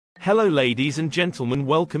Hello ladies and gentlemen,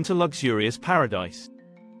 welcome to Luxurious Paradise.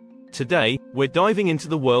 Today, we're diving into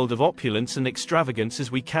the world of opulence and extravagance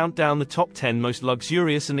as we count down the top 10 most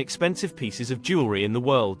luxurious and expensive pieces of jewelry in the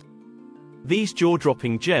world. These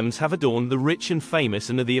jaw-dropping gems have adorned the rich and famous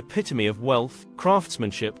and are the epitome of wealth,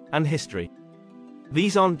 craftsmanship, and history.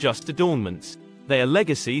 These aren't just adornments. They are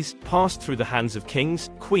legacies, passed through the hands of kings,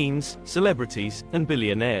 queens, celebrities, and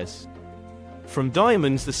billionaires. From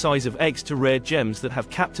diamonds the size of eggs to rare gems that have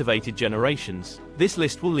captivated generations, this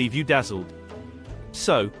list will leave you dazzled.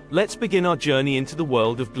 So, let's begin our journey into the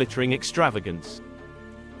world of glittering extravagance.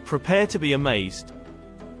 Prepare to be amazed.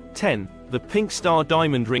 10. The Pink Star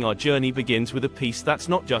Diamond Ring. Our journey begins with a piece that's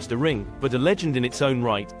not just a ring, but a legend in its own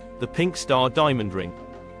right, the Pink Star Diamond Ring.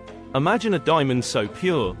 Imagine a diamond so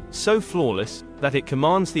pure, so flawless, that it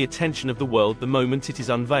commands the attention of the world the moment it is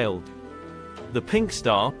unveiled. The Pink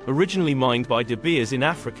Star, originally mined by De Beers in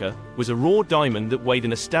Africa, was a raw diamond that weighed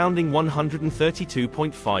an astounding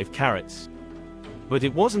 132.5 carats. But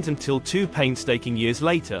it wasn't until 2 painstaking years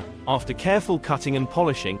later, after careful cutting and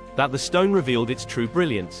polishing, that the stone revealed its true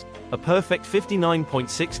brilliance, a perfect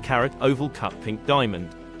 59.6 carat oval-cut pink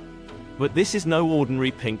diamond. But this is no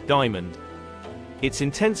ordinary pink diamond. Its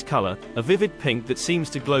intense color, a vivid pink that seems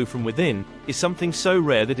to glow from within, is something so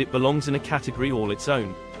rare that it belongs in a category all its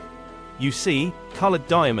own. You see, colored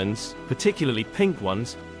diamonds, particularly pink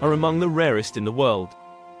ones, are among the rarest in the world.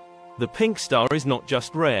 The Pink Star is not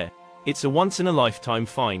just rare, it's a once-in-a-lifetime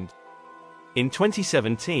find. In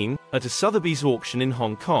 2017, at a Sotheby's auction in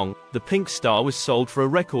Hong Kong, the Pink Star was sold for a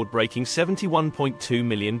record-breaking $71.2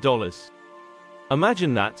 million.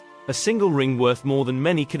 Imagine that, a single ring worth more than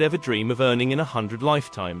many could ever dream of earning in 100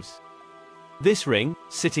 lifetimes. This ring,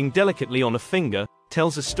 sitting delicately on a finger,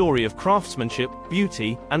 tells a story of craftsmanship,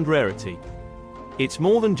 beauty, and rarity. It's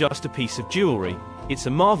more than just a piece of jewelry, it's a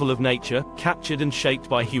marvel of nature, captured and shaped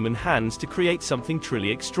by human hands to create something truly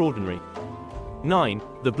extraordinary. 9.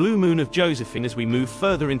 The Blue Moon of Josephine. As we move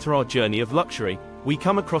further into our journey of luxury, we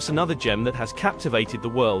come across another gem that has captivated the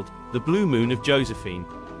world, the Blue Moon of Josephine.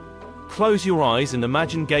 Close your eyes and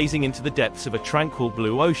imagine gazing into the depths of a tranquil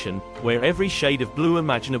blue ocean, where every shade of blue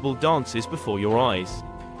imaginable dances before your eyes.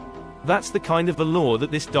 That's the kind of allure that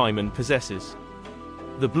this diamond possesses.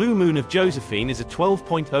 The Blue Moon of Josephine is a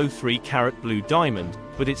 12.03 carat blue diamond,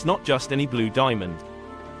 but it's not just any blue diamond.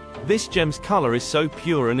 This gem's color is so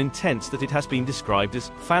pure and intense that it has been described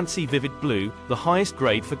as fancy vivid blue, the highest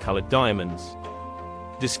grade for colored diamonds.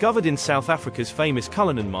 Discovered in South Africa's famous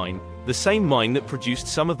Cullinan mine, the same mine that produced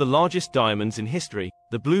some of the largest diamonds in history,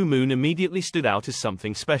 the Blue Moon immediately stood out as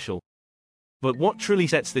something special. But what truly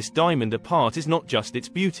sets this diamond apart is not just its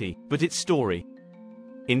beauty, but its story.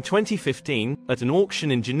 In 2015, at an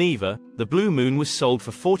auction in Geneva, the Blue Moon was sold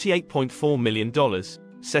for $48.4 million,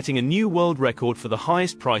 setting a new world record for the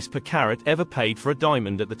highest price per carat ever paid for a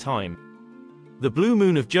diamond at the time. The Blue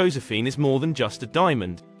Moon of Josephine is more than just a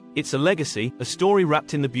diamond. It's a legacy, a story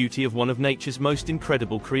wrapped in the beauty of one of nature's most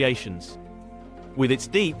incredible creations. With its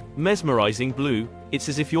deep, mesmerizing blue, it's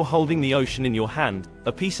as if you're holding the ocean in your hand,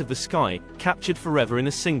 a piece of the sky, captured forever in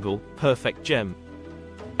a single, perfect gem.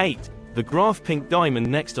 8. The Graff Pink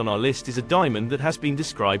Diamond. Next on our list is a diamond that has been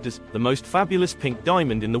described as the most fabulous pink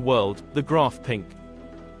diamond in the world, the Graff Pink.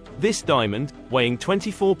 This diamond, weighing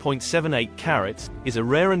 24.78 carats, is a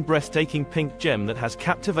rare and breathtaking pink gem that has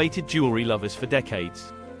captivated jewelry lovers for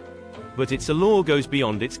decades. But its allure goes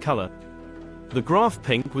beyond its color. The Graff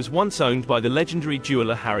Pink was once owned by the legendary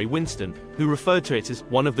jeweler Harry Winston, who referred to it as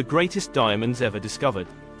one of the greatest diamonds ever discovered.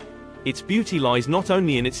 Its beauty lies not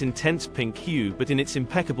only in its intense pink hue but in its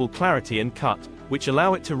impeccable clarity and cut, which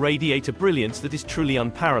allow it to radiate a brilliance that is truly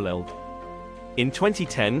unparalleled. In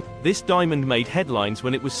 2010, this diamond made headlines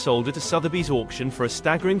when it was sold at a Sotheby's auction for a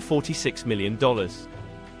staggering $46 million.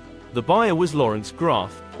 The buyer was Lawrence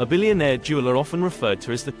Graff, a billionaire jeweler often referred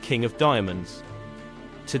to as the King of Diamonds.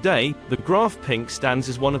 Today, the Graff Pink stands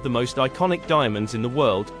as one of the most iconic diamonds in the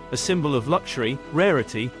world, a symbol of luxury,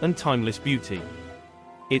 rarity, and timeless beauty.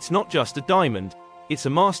 It's not just a diamond, it's a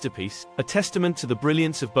masterpiece, a testament to the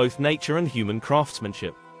brilliance of both nature and human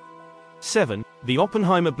craftsmanship. 7. The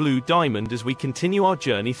Oppenheimer Blue Diamond. As we continue our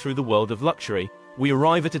journey through the world of luxury, we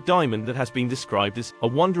arrive at a diamond that has been described as a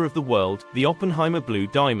wonder of the world, the Oppenheimer Blue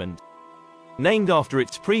Diamond. Named after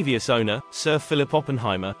its previous owner, Sir Philip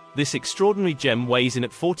Oppenheimer, this extraordinary gem weighs in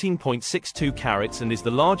at 14.62 carats and is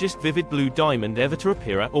the largest vivid blue diamond ever to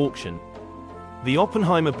appear at auction. The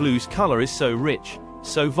Oppenheimer Blue's color is so rich,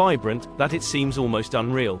 so vibrant, that it seems almost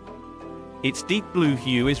unreal. Its deep blue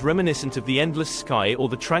hue is reminiscent of the endless sky or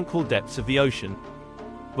the tranquil depths of the ocean.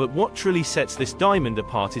 But what truly sets this diamond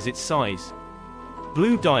apart is its size.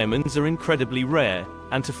 Blue diamonds are incredibly rare,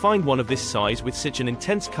 and to find one of this size with such an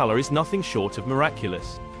intense color is nothing short of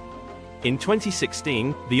miraculous. In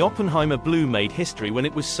 2016, the Oppenheimer blue made history when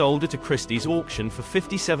it was sold at a Christie's auction for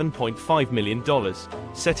 $57.5 million,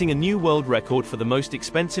 setting a new world record for the most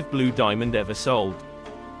expensive blue diamond ever sold.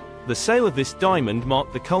 The sale of this diamond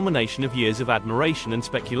marked the culmination of years of admiration and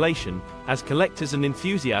speculation, as collectors and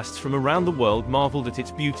enthusiasts from around the world marveled at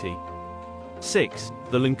its beauty. 6.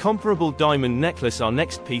 The incomparable diamond necklace. Our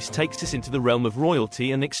next piece takes us into the realm of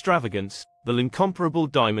royalty and extravagance, the incomparable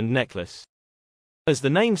diamond necklace. As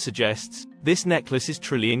the name suggests, this necklace is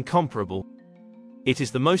truly incomparable. It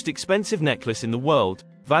is the most expensive necklace in the world,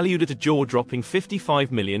 valued at a jaw-dropping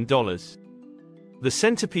 $55 million. The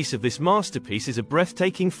centerpiece of this masterpiece is a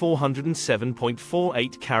breathtaking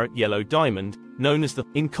 407.48 carat yellow diamond, known as the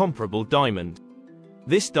incomparable diamond.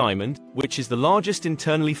 This diamond, which is the largest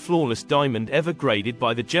internally flawless diamond ever graded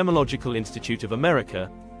by the Gemological Institute of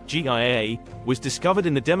America, GIA, was discovered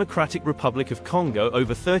in the Democratic Republic of Congo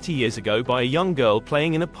over 30 years ago by a young girl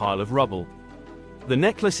playing in a pile of rubble. The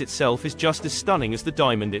necklace itself is just as stunning as the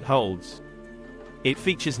diamond it holds. It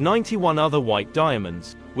features 91 other white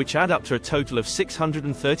diamonds, which add up to a total of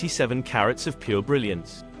 637 carats of pure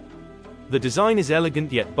brilliance. The design is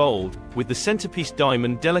elegant yet bold, with the centerpiece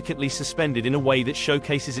diamond delicately suspended in a way that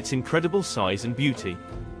showcases its incredible size and beauty.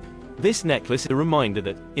 This necklace is a reminder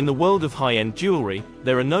that, in the world of high-end jewelry,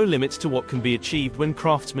 there are no limits to what can be achieved when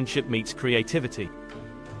craftsmanship meets creativity.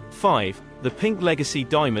 5. The Pink Legacy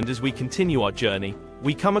Diamond. As we continue our journey,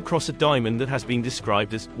 we come across a diamond that has been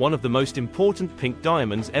described as one of the most important pink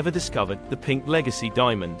diamonds ever discovered, the Pink Legacy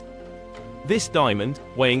Diamond. This diamond,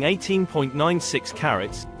 weighing 18.96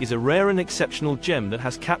 carats, is a rare and exceptional gem that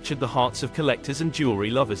has captured the hearts of collectors and jewelry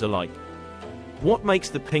lovers alike. What makes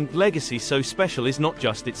the Pink Legacy so special is not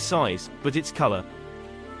just its size, but its color.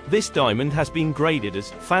 This diamond has been graded as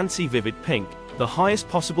fancy vivid pink, the highest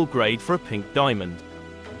possible grade for a pink diamond.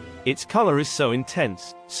 Its color is so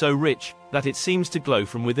intense, so rich, that it seems to glow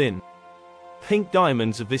from within. Pink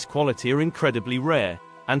diamonds of this quality are incredibly rare,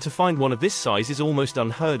 and to find one of this size is almost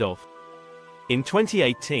unheard of. In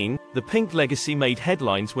 2018, the Pink Legacy made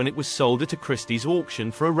headlines when it was sold at a Christie's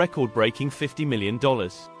auction for a record-breaking $50 million.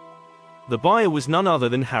 The buyer was none other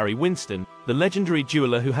than Harry Winston, the legendary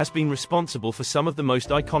jeweler who has been responsible for some of the most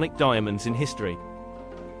iconic diamonds in history.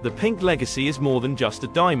 The Pink Legacy is more than just a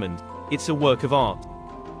diamond, it's a work of art.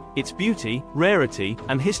 Its beauty, rarity,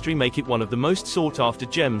 and history make it one of the most sought-after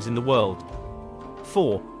gems in the world.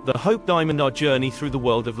 4. The Hope Diamond. Our journey through the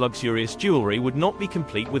world of luxurious jewelry would not be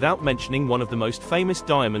complete without mentioning one of the most famous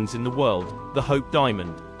diamonds in the world, the Hope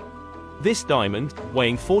Diamond. This diamond,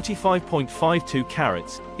 weighing 45.52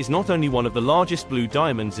 carats, is not only one of the largest blue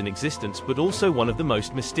diamonds in existence but also one of the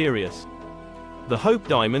most mysterious. The Hope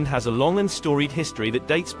Diamond has a long and storied history that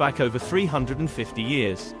dates back over 350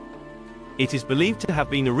 years. It is believed to have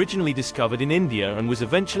been originally discovered in India and was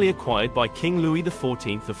eventually acquired by King Louis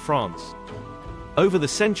XIV of France. Over the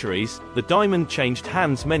centuries, the diamond changed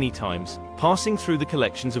hands many times, passing through the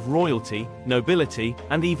collections of royalty, nobility,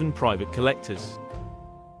 and even private collectors.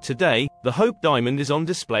 Today, the Hope Diamond is on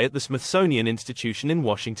display at the Smithsonian Institution in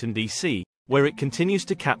Washington, D.C., where it continues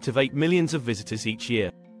to captivate millions of visitors each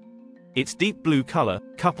year. Its deep blue color,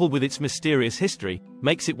 coupled with its mysterious history,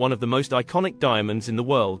 makes it one of the most iconic diamonds in the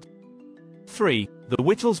world. 3. The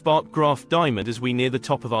Wittelsbach Graff Diamond. As we near the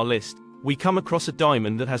top of our list, we come across a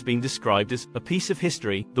diamond that has been described as a piece of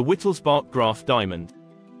history, the Wittelsbach Graff Diamond.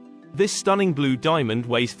 This stunning blue diamond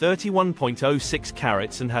weighs 31.06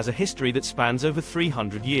 carats and has a history that spans over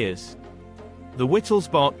 300 years. The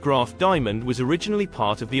Wittelsbach Graff Diamond was originally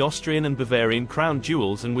part of the Austrian and Bavarian crown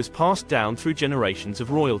jewels and was passed down through generations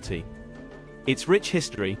of royalty. Its rich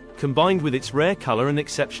history, combined with its rare color and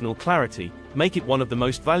exceptional clarity, make it one of the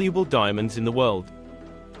most valuable diamonds in the world.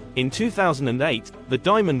 In 2008, the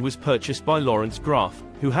diamond was purchased by Lawrence Graff,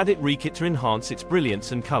 who had it rekit to enhance its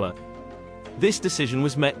brilliance and color. This decision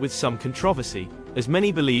was met with some controversy, as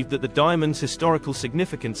many believed that the diamond's historical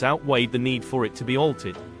significance outweighed the need for it to be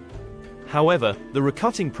altered. However, the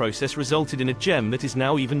recutting process resulted in a gem that is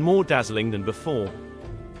now even more dazzling than before.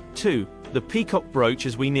 2. The Peacock Brooch.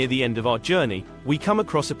 As we near the end of our journey, we come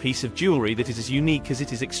across a piece of jewelry that is as unique as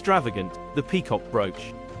it is extravagant, the Peacock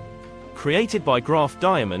Brooch. Created by Graff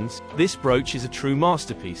Diamonds, this brooch is a true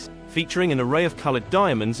masterpiece, featuring an array of colored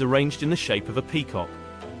diamonds arranged in the shape of a peacock.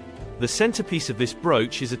 The centerpiece of this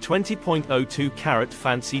brooch is a 20.02 carat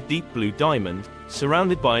fancy deep blue diamond,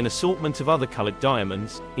 surrounded by an assortment of other colored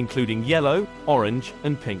diamonds, including yellow, orange,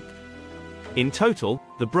 and pink. In total,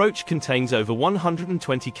 the brooch contains over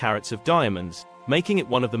 120 carats of diamonds, making it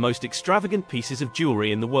one of the most extravagant pieces of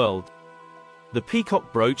jewelry in the world. The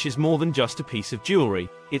peacock brooch is more than just a piece of jewelry,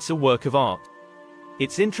 it's a work of art.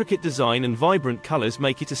 Its intricate design and vibrant colors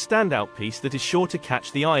make it a standout piece that is sure to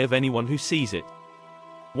catch the eye of anyone who sees it.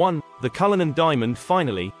 1. The Cullinan Diamond.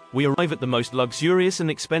 Finally, we arrive at the most luxurious and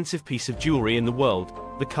expensive piece of jewelry in the world,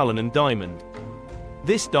 the Cullinan Diamond.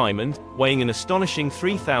 This diamond, weighing an astonishing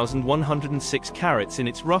 3,106 carats in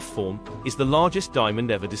its rough form, is the largest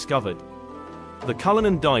diamond ever discovered. The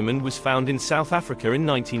Cullinan Diamond was found in South Africa in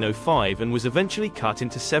 1905 and was eventually cut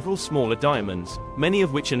into several smaller diamonds, many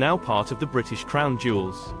of which are now part of the British Crown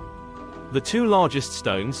Jewels. The two largest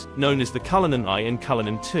stones, known as the Cullinan I and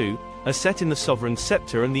Cullinan II, are set in the sovereign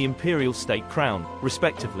scepter and the imperial state crown,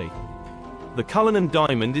 respectively. The Cullinan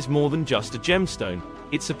Diamond is more than just a gemstone,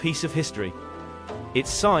 it's a piece of history. Its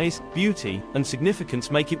size, beauty, and significance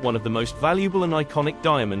make it one of the most valuable and iconic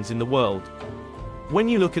diamonds in the world. When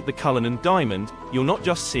you look at the Cullinan Diamond, you're not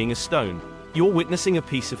just seeing a stone, you're witnessing a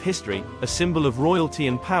piece of history, a symbol of royalty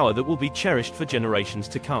and power that will be cherished for generations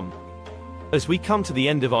to come. As we come to the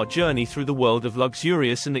end of our journey through the world of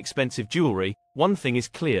luxurious and expensive jewelry, one thing is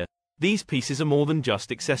clear: these pieces are more than just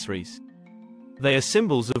accessories. They are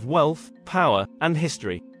symbols of wealth, power, and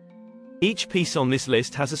history. Each piece on this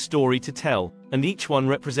list has a story to tell, and each one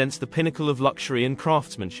represents the pinnacle of luxury and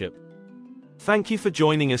craftsmanship. Thank you for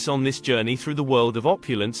joining us on this journey through the world of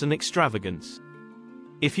opulence and extravagance.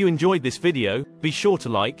 If you enjoyed this video, be sure to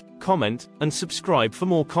like, comment, and subscribe for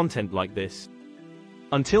more content like this.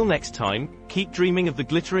 Until next time, keep dreaming of the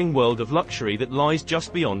glittering world of luxury that lies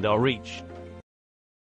just beyond our reach.